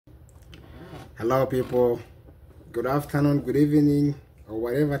Hello people, good afternoon, good evening, or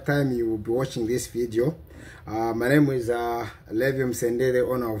whatever time you will be watching this video. My name is Levium Sende, the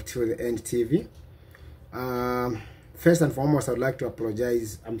owner of Till the End TV. First and foremost, I'd like to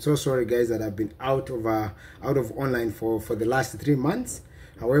apologize. I'm so sorry guys that I've been out of online for the last 3 months.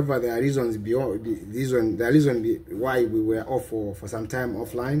 However, there are reasons beyond the reason why we were off for some time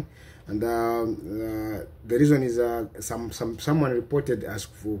offline. And the reason is someone reported us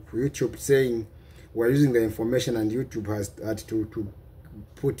for YouTube saying we're using the information, and YouTube has had to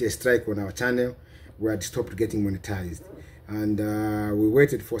put a strike on our channel. We had stopped getting monetized, and we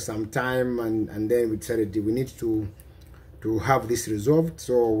waited for some time, and then we decided we need to have this resolved.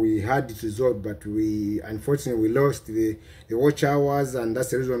 So we had it resolved, but unfortunately we lost the watch hours, and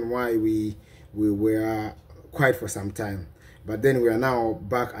that's the reason why we were quiet for some time. But then we are now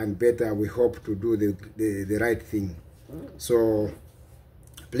back and better. We hope to do the right thing. So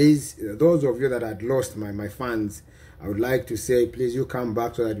please, those of you that had lost my fans, I would like to say, please, you come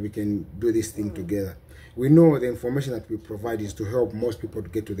back so that we can do this thing together. We know the information that we provide is to help most people to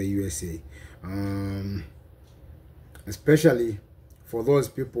get to the USA, especially for those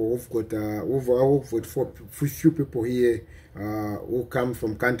people who've got few people here who come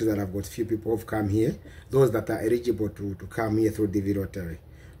from countries that have got few people who've come here, those that are eligible to come here through DV lottery.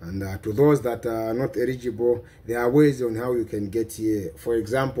 And to those that are not eligible, there are ways on how you can get here. For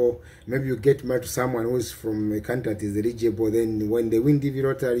example, maybe you get married to someone who's from a country that is eligible, then when they win DV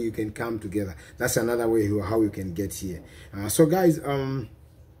lottery, you can come together. That's another way how you can get here. So guys,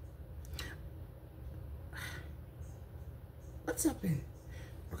 what's happening?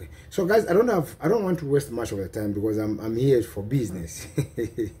 Okay, so guys, I don't want to waste much of the time because I'm here for business.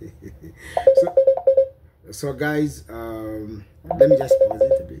 So guys, let me just pause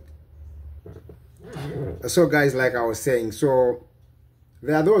it a bit. So guys, like I was saying, so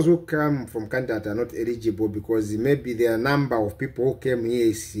there are those who come from countries that are not eligible because maybe their number of people who came here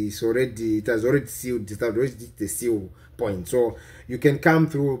is already, it has already sealed, it has already hit the seal point. So you can come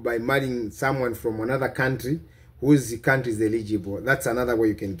through by marrying someone from another country whose country is eligible. That's another way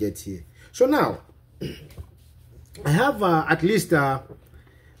you can get here. So now, I have at least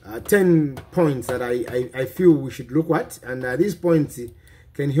 10 points that I feel we should look at, and these points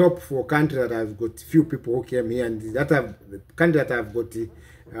can help for countries that have got few people who came here, and that have countries that have got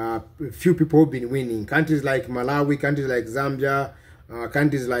few people who've been winning. Countries like Malawi, countries like Zambia,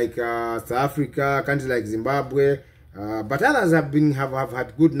 countries like South Africa, countries like Zimbabwe. But others have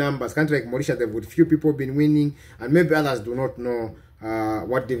had good numbers. Countries like Mauritius, they've got few people been winning, and maybe others do not know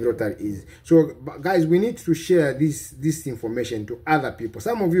what DV lottery is. So guys, we need to share this information to other people.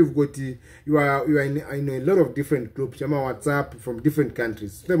 Some of you have got you are in a lot of different groups, WhatsApp, from different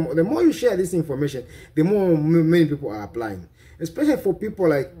countries. The more you share this information, the more many people are applying. Especially for people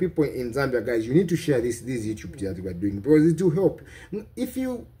like people in Zambia, guys, you need to share this YouTube that we are doing because it will help. If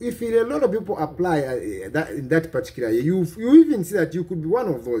a lot of people apply in that particular year, you even see that you could be one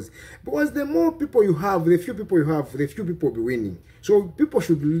of those, because the more people you have, the few people you have, the few people will be winning. So people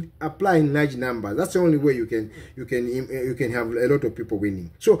should apply in large numbers. That's the only way you can have a lot of people winning.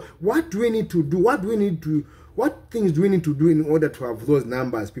 So what do we need to do? What things do we need to do in order to have those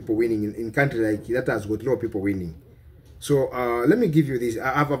numbers, people winning in countries like that has got a lot of people winning? So let me give you this.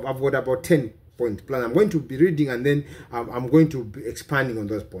 I've got about 10-point plan. I'm going to be reading, and then I'm going to be expanding on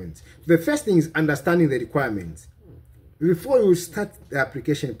those points. The first thing is understanding the requirements. Before you start the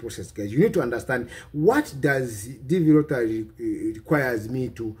application process, guys, you need to understand what does DV lottery requires me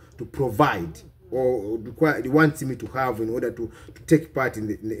to provide, or wants me to have in order to take part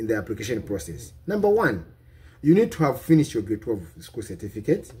in the application process. Number one, you need to have finished your grade 12 school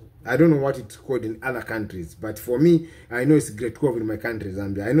certificate. I don't know what it's called in other countries, but for me, I know it's grade 12 in my country,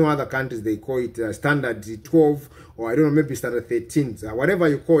 Zambia. I know other countries, they call it standard 12, or I don't know, maybe standard 13, whatever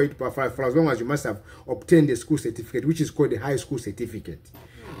you call it, but for as long as you must have obtained a school certificate, which is called a high school certificate.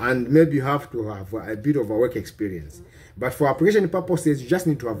 And maybe you have to have a bit of a work experience. But for application purposes, you just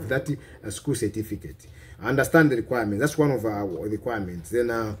need to have that school certificate. Understand the requirements. That's one of our requirements.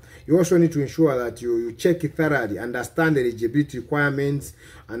 Then you also need to ensure that you check it thoroughly, understand the eligibility requirements,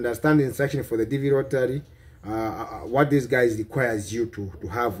 understand the instruction for the DV lottery, what this guys requires you to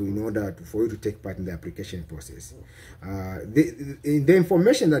have in order for you to take part in the application process. The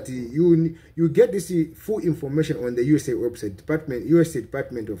information that you get this full information on the USA website, USA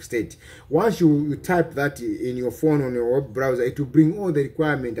Department of State. Once you type that in your phone on your web browser, it will bring all the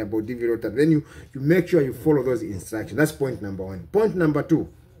requirement about DV lottery. Then you make sure you follow those instructions. That's point number one. Point number two,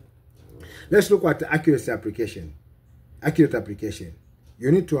 let's look at the accurate application.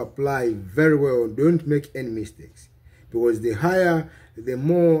 You need to apply very well. Don't make any mistakes. because the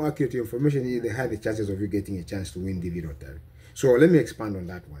more accurate information is, the higher the chances of you getting a chance to win DV lottery. So let me expand on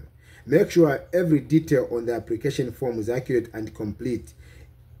that one. Make sure every detail on the application form is accurate and complete,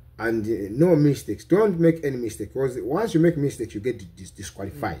 and no mistakes. Don't make any mistake, because once you make mistakes, you get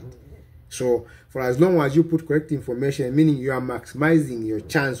disqualified. So for as long as you put correct information, meaning you are maximizing your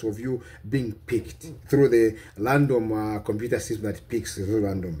chance of you being picked through the random computer system that picks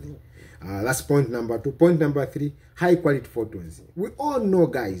randomly. That's point number 2. Point number 3, high quality photos. We all know,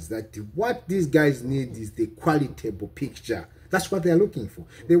 guys, that what these guys need is the qualitable picture. That's what they are looking for.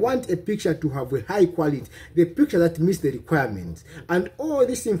 They want a picture to have a high quality, the picture that meets the requirements. And all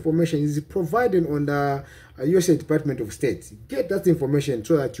this information is provided on the USA Department of State. Get that information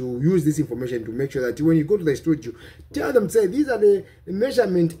so that you use this information to make sure that when you go to the studio, tell them, say, these are the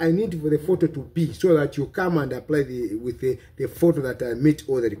measurements I need for the photo to be, so that you come and apply with the photo that meet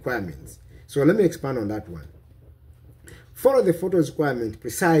all the requirements. So let me expand on that one. Follow the photo requirement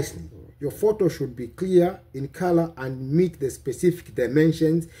precisely. Your photo should be clear in color and meet the specific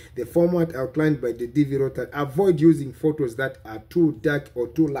dimensions, the format outlined by the DV lottery. Avoid using photos that are too dark or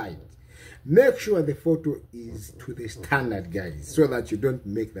too light. Make sure the photo is to the standard, guys, so that you don't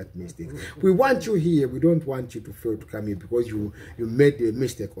make that mistake. We want you here. We don't want you to fail to come here because you made a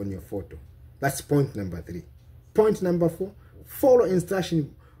mistake on your photo. That's point number 3. Point number 4, follow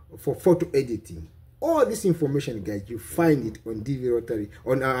instruction for photo editing. All this information, guys, you find it on DV lottery,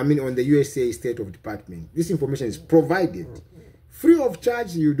 on the USA State of Department. This information is provided free of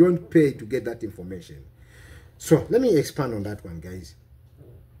charge. You don't pay to get that information. So let me expand on that one, guys.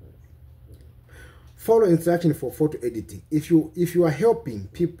 Follow instruction for photo editing. If you are helping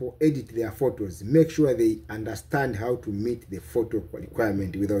people edit their photos, make sure they understand how to meet the photo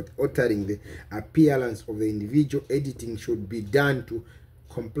requirement without altering the appearance of the individual. Editing should be done to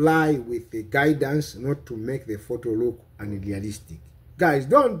comply with the guidance, not to make the photo look unrealistic. Guys,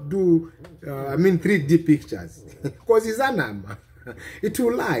 don't do 3D pictures because it's anam. It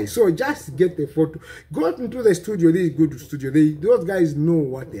will lie. So just get the photo. Go into the studio. This is good studio. Those guys know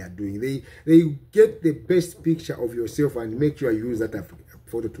what they are doing. They get the best picture of yourself and make sure you use that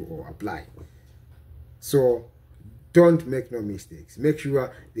photo to apply. So don't make no mistakes. Make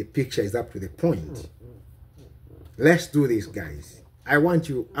sure the picture is up to the point. Let's do this, guys. I want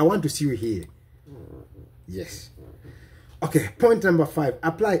to see you here. Yes. Okay, point number 5,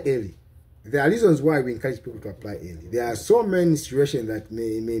 apply early. There are reasons why we encourage people to apply early. There are so many situations that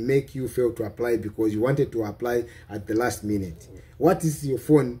may make you fail to apply because you wanted to apply at the last minute. What if your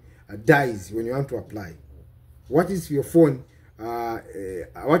phone dies when you want to apply? What if your phone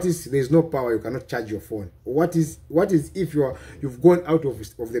what is there's no power, you cannot charge your phone? What is if you've gone out of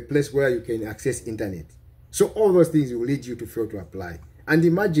the place where you can access internet? So all those things will lead you to fail to apply. And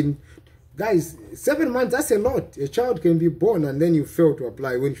imagine, guys, 7 months, that's a lot. A child can be born and then you fail to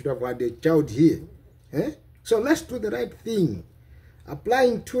apply when you should have had a child here. So let's do the right thing.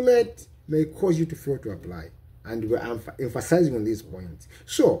 Applying too late may cause you to fail to apply. And we're emphasizing on this point.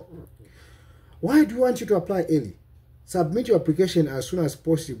 So, why do we want you to apply early? Submit your application as soon as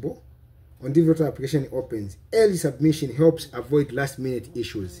possible. On DV lottery application opens. Early submission helps avoid last-minute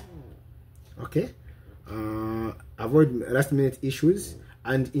issues. Okay? Avoid last-minute issues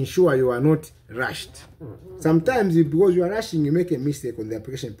and ensure you are not rushed. Sometimes because you are rushing, you make a mistake on the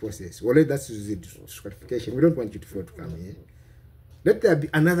application process. Well, that's the disqualification. We don't want you to fail to come here. Let there be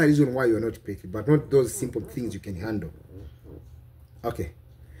another reason why you are not picked, but not those simple things you can handle. Okay.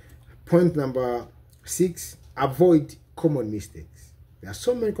 Point number 6, avoid common mistakes. There are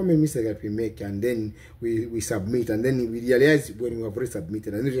so many common mistakes that we make, and then we submit, and then we realize when we have already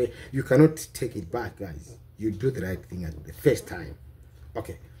submitted, and then you cannot take it back, guys. You do the right thing at the first time.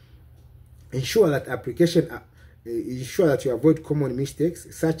 Okay. Ensure that ensure that you avoid common mistakes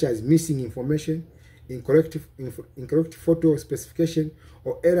such as missing information, incorrect photo specification,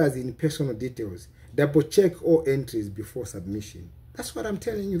 or errors in personal details. Double check all entries before submission. That's what I'm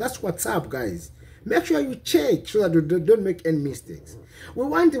telling you. That's what's up, guys. Make sure you check so that you don't make any mistakes. We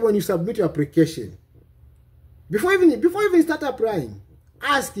want it when you submit your application. Before even start applying,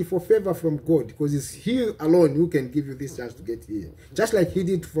 ask for favor from God, because it's He alone who can give you this chance to get here. Just like He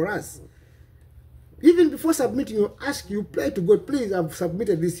did for us. Even before submitting, you pray to God, please, I've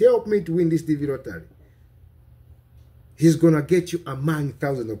submitted this, help me to win this DV lottery. He's going to get you among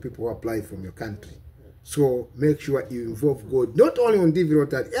thousands of people who apply from your country. So make sure you involve God, not only on DV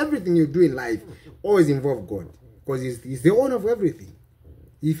lottery, everything you do in life, always involve God, because He's the owner of everything.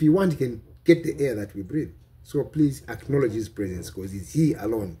 If He wants, He can get the air that we breathe. So please acknowledge His presence, because it's He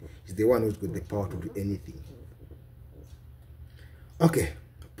alone. He's the one who's got the power to do anything. Okay,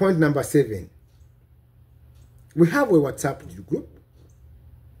 point number 7. We have a WhatsApp group.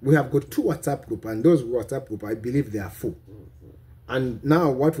 We have got 2 WhatsApp group, and those WhatsApp group, I believe they are full. And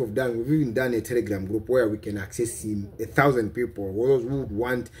now what we've done, we've even done a Telegram group where we can access 1,000 people, those who would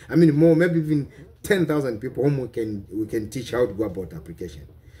want, I mean more, maybe even 10,000 people whom we can teach how to go about application.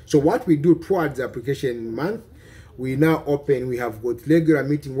 So what we do towards the application month, we now open, we have got regular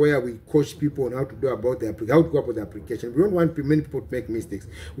meeting where we coach people on how to do about the how to go about the application. We don't want many people to make mistakes.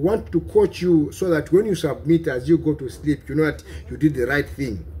 We want to coach you so that when you submit, as you go to sleep, you know that you did the right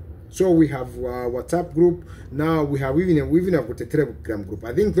thing. So we have a WhatsApp group. Now we even have got a Telegram group.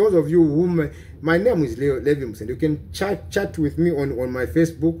 I think those of you whom, my name is Levi, you can chat with me on my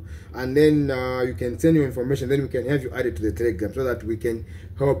Facebook, and then you can send your information. Then we can have you added to the Telegram so that we can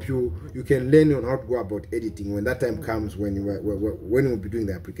help you. You can learn on how to go about editing when that time comes, when we'll be doing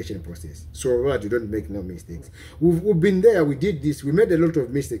the application process, so that you don't make no mistakes. We've been there. We did this. We made a lot of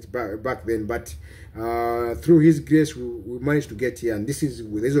mistakes back then, but through His grace, we managed to get here, and this is the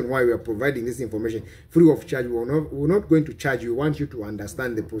reason why we are providing this information free of charge. We're not going to charge you. We want you to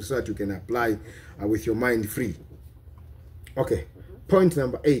understand the process so that you can apply with your mind free. Okay, point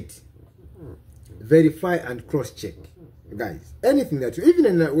number 8: verify and cross-check. Guys, anything that you,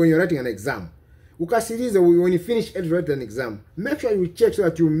 even when you're writing an exam, when you finish writing an exam, make sure you check so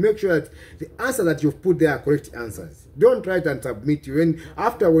that you make sure that the answer that you've put there are correct answers. Don't write and submit. When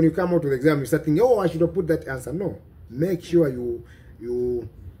you come out of the exam, you start thinking, oh, I should have put that answer. No, make sure you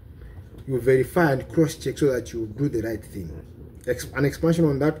verify and cross-check so that you do the right thing. An expansion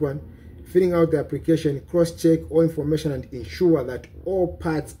on that one: filling out the application, cross-check all information and ensure that all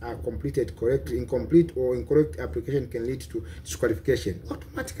parts are completed correctly. Incomplete or incorrect application can lead to disqualification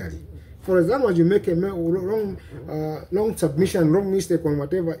automatically. For example, you make a wrong submission, wrong mistake on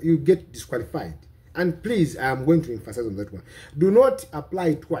whatever, you get disqualified. And please, I am going to emphasize on that one. Do not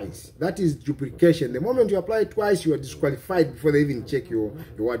apply twice. That is duplication. The moment you apply twice, you are disqualified before they even check your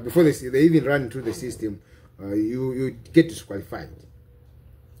work. Before they even run through the system, you get disqualified.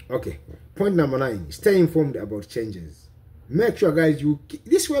 Okay. Point number 9: stay informed about changes. Make sure, guys,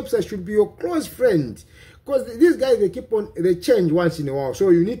 this website should be your close friend, because these guys, they change once in a while. So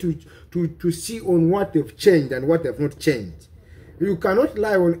you need to see on what they've changed and what they've not changed. You cannot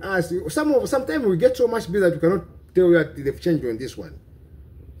lie on us. Sometimes we get so much busy that we cannot tell you that they've changed on this one.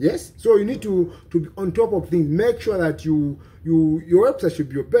 Yes? So you need to be on top of things. Make sure that your website should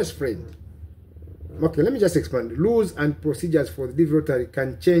be your best friend. Okay, let me just expand. Rules and procedures for the delivery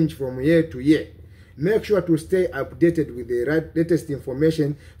can change from year to year. Make sure to stay updated with the latest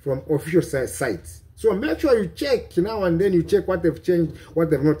information from official sites. So make sure you check now and then, you check what they've changed, what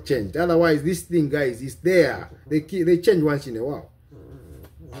they've not changed. Otherwise, this thing, guys, is there. They change once in a while.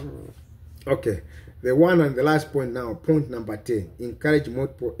 Okay, the one and the last point now, point number 10: encourage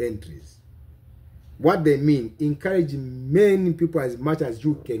multiple entries. What they mean: encourage many people as much as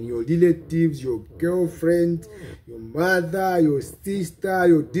you can. Your relatives, your girlfriend, your mother, your sister,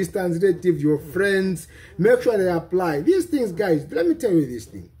 your distant relatives, your friends. Make sure they apply. These things, guys, let me tell you this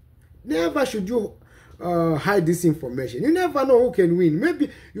thing. Never should you hide this information. You never know who can win. Maybe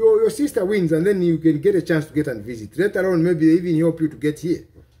your sister wins and then you can get a chance to get and visit. Let alone maybe they even help you to get here.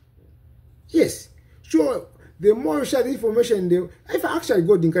 Yes. So the more you share the information, if actually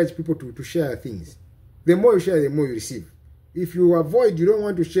God encourages people to share things, the more you share, the more you receive. If you avoid, you don't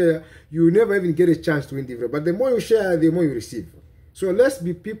want to share, you never even get a chance to win the But the more you share, the more you receive. So let's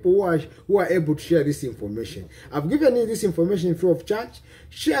be people who are able to share this information. I've given you this information free of charge.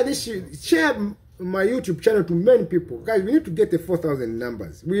 Share my YouTube channel to many people. Guys, we need to get the 4,000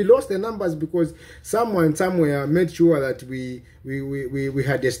 numbers. We lost the numbers because someone somewhere made sure that we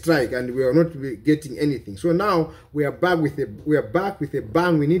had a strike and we are not getting anything. So now we are back with a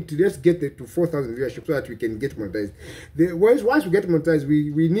bang. We need to just get to 4,000 viewership so that we can get monetized. Once we get monetized,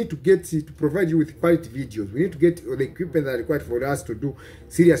 we need to provide you with quality videos. We need to get the equipment that is required for us to do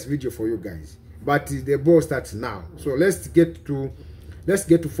serious video for you guys. But the ball starts now. So let's get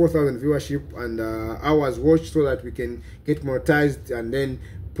to 4,000 viewership and hours watched so that we can get monetized and then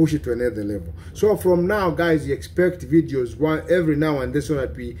push it to another level. So from now, guys, you expect videos every now and then so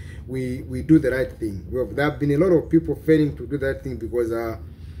that we do the right thing. There have been a lot of people failing to do that thing because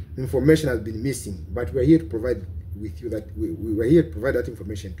information has been missing, but we're here to provide with you that we're here to provide that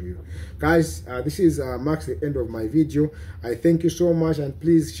information to you guys. This is marks the end of my video. I thank you so much, and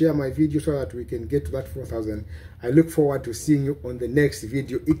please share my video so that we can get to that 4,000. I look forward to seeing you on the next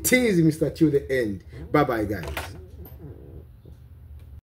video. It is Mr. Till the end. Bye bye, guys.